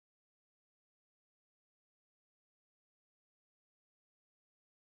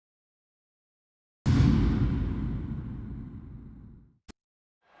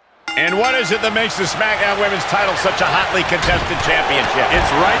And what is it that makes the Smackdown Women's title such a hotly contested championship?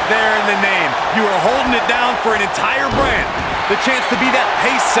 It's right there in the name. You are holding it down for an entire brand. The chance to be that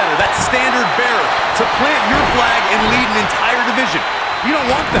pace setter, that standard bearer, to plant your flag and lead an entire division. You don't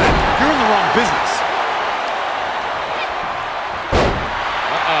want that. You're in the wrong business.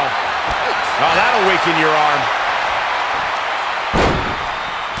 Uh-oh. Oh, that'll weaken your arm.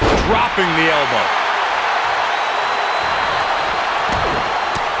 Dropping the elbow.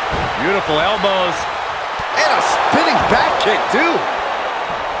 Beautiful elbows. And a spinning back kick, too.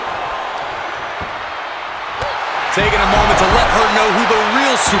 Taking a moment to let her know who the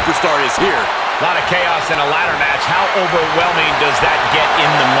real superstar is here. A lot of chaos in a ladder match. How overwhelming does that get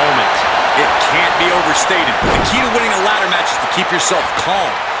in the moment? It can't be overstated. The key to winning a ladder match is to keep yourself calm.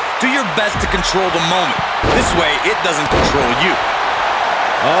 Do your best to control the moment. This way, it doesn't control you.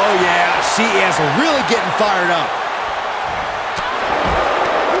 Oh, yeah. She is really getting fired up.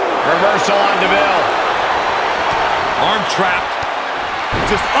 Reversal on Deville. Arm trapped.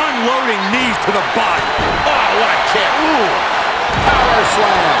 Just unloading knees to the body. Oh, what a kick. Ooh. Power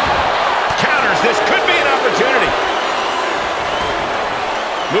slam. Counters. This could be an opportunity.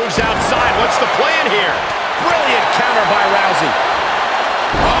 Moves outside. What's the plan here? Brilliant counter by Rousey.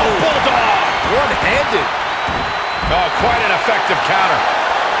 Oh, bulldog. One-handed. Oh, quite an effective counter.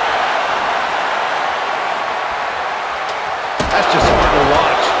 That's just hard to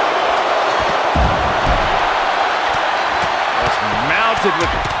watch. Mounted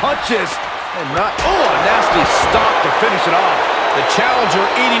with punches and not, oh, a nasty stop to finish it off. The challenger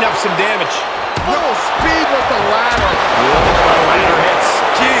eating up some damage. Full speed with the ladder. Ladder hits.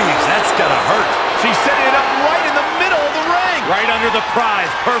 Jeez, that's gotta hurt. She's setting it up right in the middle of the ring. Right under the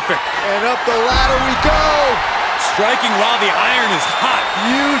prize. Perfect. And up the ladder we go. Striking while the iron is hot.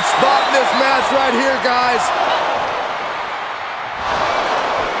 Huge spot in this match right here, guys.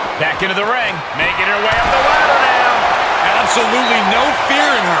 Back into the ring. Making her way up the ladder now. Absolutely no fear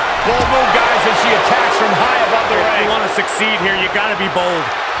in her. Bold move, guys, as she attacks from high above the ring. If you want to succeed here, you got to be bold.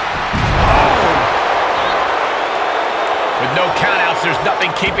 Oh. With no countouts, there's nothing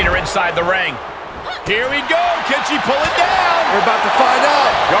keeping her inside the ring. Here we go. Can she pull it down? We're about to find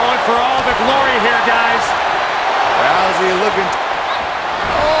out. Going for all the glory here, guys. Rousey looking.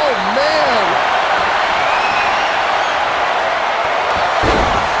 Oh, man.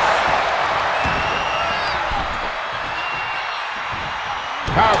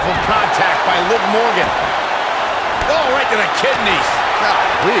 Powerful contact by Liv Morgan. Oh, right to the kidneys.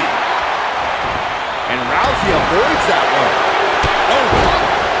 Golly. And Rousey avoids that one. Oh.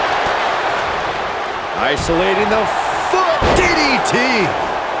 Isolating the foot. DDT.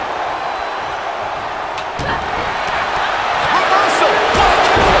 Reversal.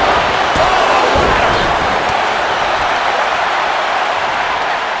 Oh,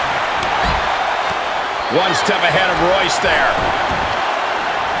 one step ahead of Royce there.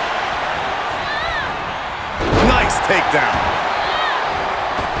 Nice takedown.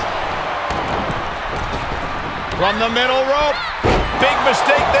 From the middle rope. Big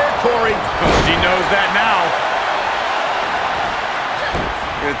mistake there, Corey. She knows that now.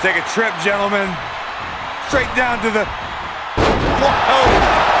 Gonna take a trip, gentlemen. Straight down to the... Whoa!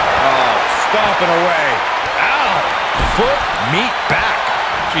 Oh, stomping away. Ow! Foot, meet back.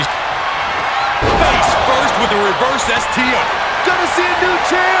 She's Face first with a reverse STO. Gonna see a new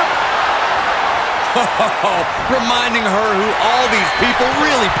champ. Reminding her who all these people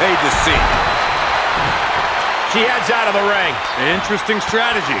really paid to see. She heads out of the ring. Interesting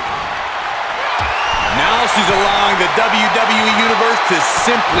strategy. Now she's allowing the WWE Universe to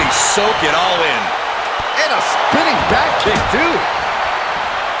simply soak it all in. And a spinning back kick, too.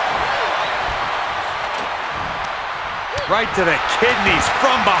 Right to the kidneys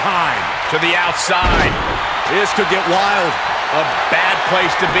from behind. To the outside. This could get wild. A bad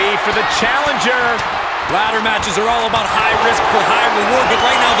place to be for the challenger. Ladder matches are all about high risk for high reward, but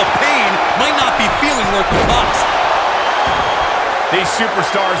right now the pain might not be feeling worth the cost. These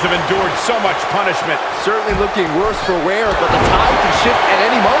superstars have endured so much punishment. Certainly looking worse for wear, but the tide can shift at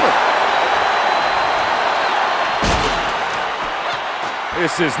any moment.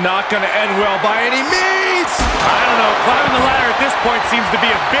 This is not going to end well by any means. I don't know. Climbing the ladder at this point seems to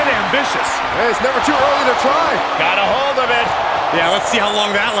be a bit ambitious. Hey, it's never too early to try. Got a hold of it. Yeah, let's see how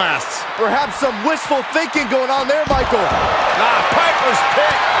long that lasts. Perhaps some wishful thinking going on there, Michael. Piper's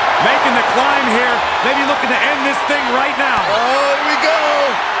pick. Making the climb here. Maybe looking to end this thing right now. Oh, here we go.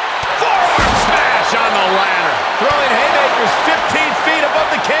 Forearm smash on the ladder. Throwing haymakers 15 feet above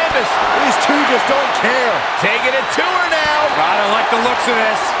the canvas. These two just don't care. Taking it to her now. I don't like the looks of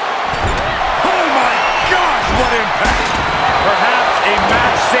this. Oh, my gosh, what impact. Perhaps a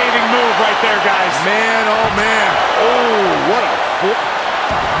match-saving move right there, guys. Man, oh man. Oh, what a foot.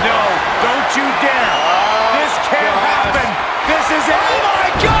 No, don't you dare. This can't happen. This is it. Oh my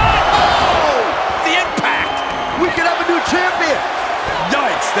God! Oh! The impact. We could have a new champion.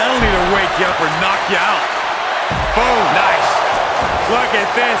 Yikes, that'll either wake you up or knock you out. Boom. Nice. Look at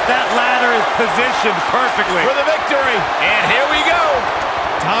this. That ladder is positioned perfectly. For the victory. And here we go.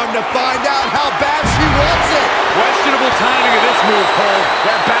 Time to find out how bad she wants it. Questionable timing of this move, Cole.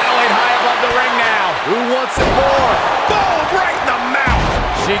 They're battling high above the ring now. Who wants it more? Boom, right in the mouth.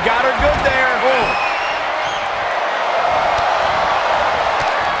 She got her good there. Oh.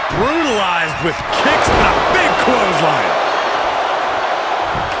 Brutalized with kicks and a big clothesline.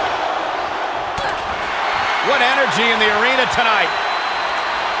 What energy in the arena tonight.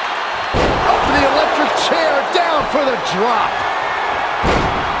 Up to the electric chair, down for the drop.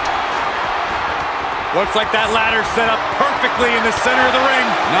 Looks like that ladder's set up perfectly in the center of the ring.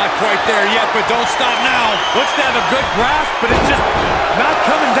 Not quite there yet, but don't stop now. Looks to have a good grasp, but it's just not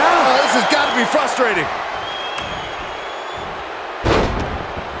coming down. Oh, this has got to be frustrating.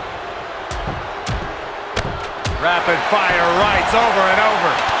 Rapid fire rights over and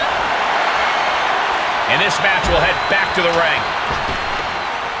over. And this match will head back to the ring.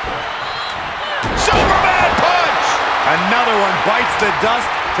 Superman punch! Another one bites the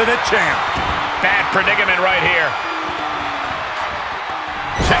dust to the champ. Bad predicament right here.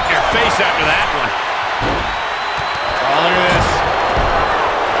 Check your face after that one. Oh, look at this.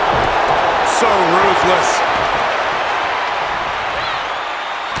 So ruthless.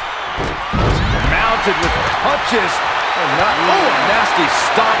 Mounted with punches. And not, oh, a nasty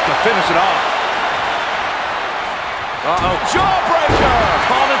stop to finish it off. Uh-oh. Jawbreaker!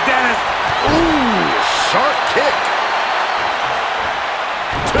 Call the dentist. Ooh, sharp kick.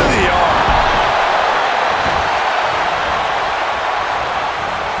 To the arm.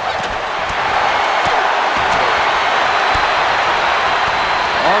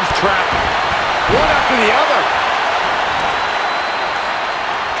 Arms trapped. One after the other.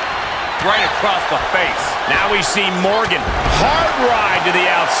 Right across the face. Now we see Morgan. Hard ride to the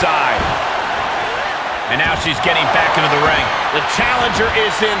outside. And now she's getting back into the ring. The challenger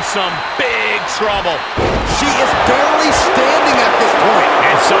is in some big trouble. She is barely standing at this point.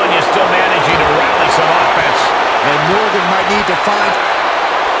 And Sonya's still managing to rally some offense. And Morgan might need to find...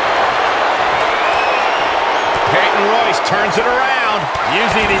 Peyton Royce turns it around.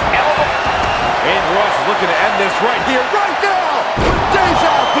 Using the elbow. And Royce is looking to end this right here, right now. With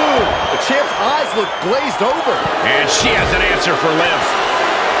deja vu. The champ's eyes look glazed over. And she has an answer for Liv.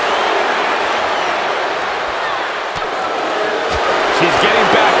 She's getting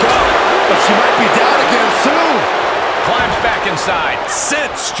back up, but she might be down again soon. Climbs back inside.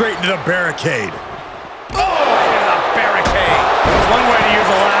 Sent straight into the barricade. Oh, into the barricade. That's one way to use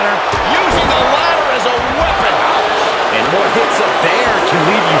a ladder. Using the ladder as a weapon. Ouch. And more hits up there can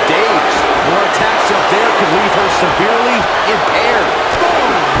leave you dazed. More attacks up there could leave her severely impaired. Boom.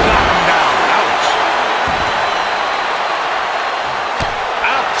 Knock him down. Ouch.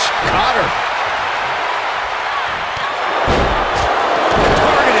 Ouch. Caught her.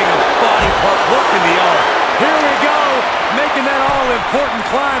 Work in the arm. Here we go, making that all-important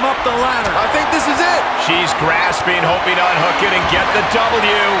climb up the ladder. I think this is it. She's grasping, hoping to unhook it and get the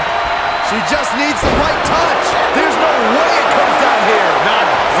W. She just needs the right touch. There's no way it comes down here. None.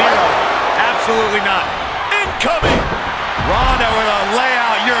 Zero. Absolutely not. Incoming. Ronda with a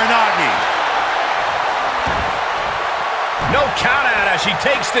layout Uranagi. No count out as she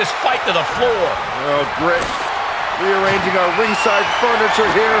takes this fight to the floor. Oh, great. Rearranging our ringside furniture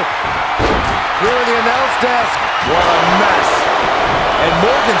here. Here in the announce desk. What a mess. And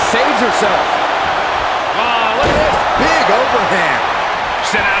Morgan saves herself. Oh, look at this. Big overhand.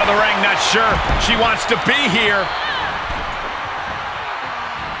 Sent out of the ring, not sure she wants to be here.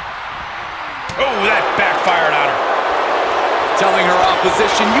 Oh, that backfired on her. Telling her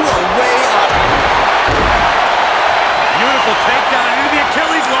opposition, you are way up. Beautiful takedown into the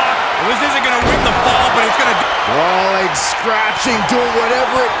Achilles lock. Well, this isn't going to win the fall, but it's going to... Crawling, scratching, doing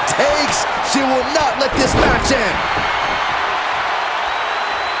whatever it takes. She will not let this match end.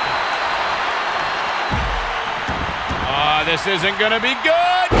 This isn't going to be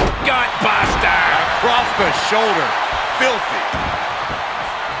good. Gutbuster. Across the shoulder. Filthy.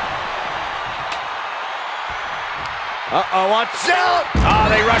 Uh-oh, watch out. Oh,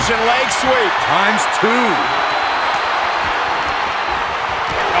 they Russian leg sweep. ×2.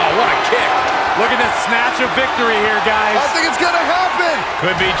 Oh, what a kick. Look at this snatch of victory here, guys. I think it's going to happen.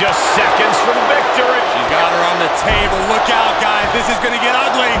 Could be just seconds from victory. She's got her on the table. Look out, guys. This is going to get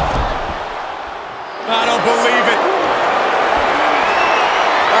ugly. I don't believe it.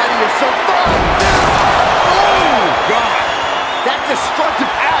 Out of your so far. Oh, God. That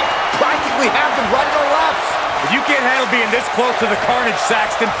destructive act practically happened right in our laps. If you can't handle being this close to the carnage,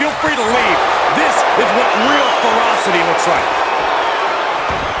 Saxton, feel free to leave. This is what real ferocity looks like.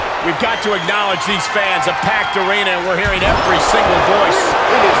 We've got to acknowledge these fans, a packed arena, and we're hearing every single voice.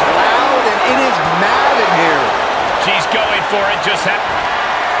 It is loud and it is mad in here. She's going for it, just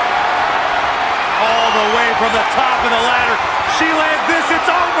all the way from the top of the ladder. She lands this, it's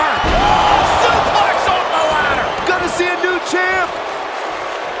over. Oh, suplex off the ladder. Gonna see a new champ.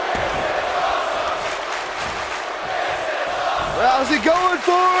 Rousey going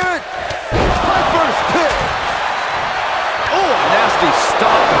for it. Piper's pick. Oh, a nasty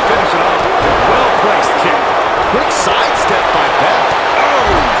stop to finish it off. Well-placed kick. Quick sidestep by Beth.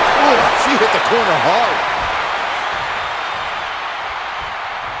 Oh, she hit the corner hard.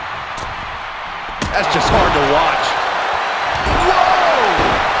 That's just hard to watch. Whoa!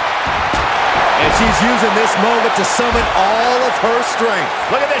 And she's using this moment to summon all of her strength.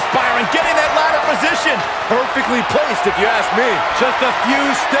 Look at this, Byron, getting that ladder position. Perfectly placed, if you ask me. Just a few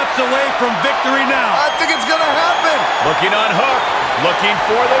steps away from victory now. I think it's gonna happen. Looking unhooked, looking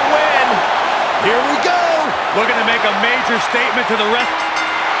for the win. Here we go. Looking to make a major statement to the rest.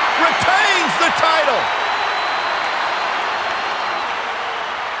 Retains the title.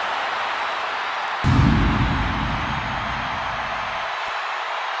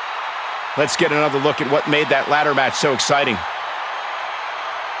 Let's get another look at what made that ladder match so exciting.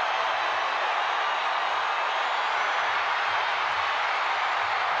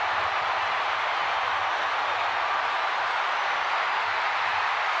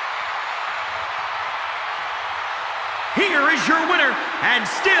 Here is your winner, and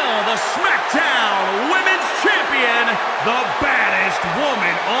still the Smackdown Women's Champion, the baddest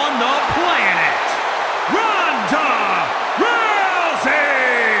woman on the planet,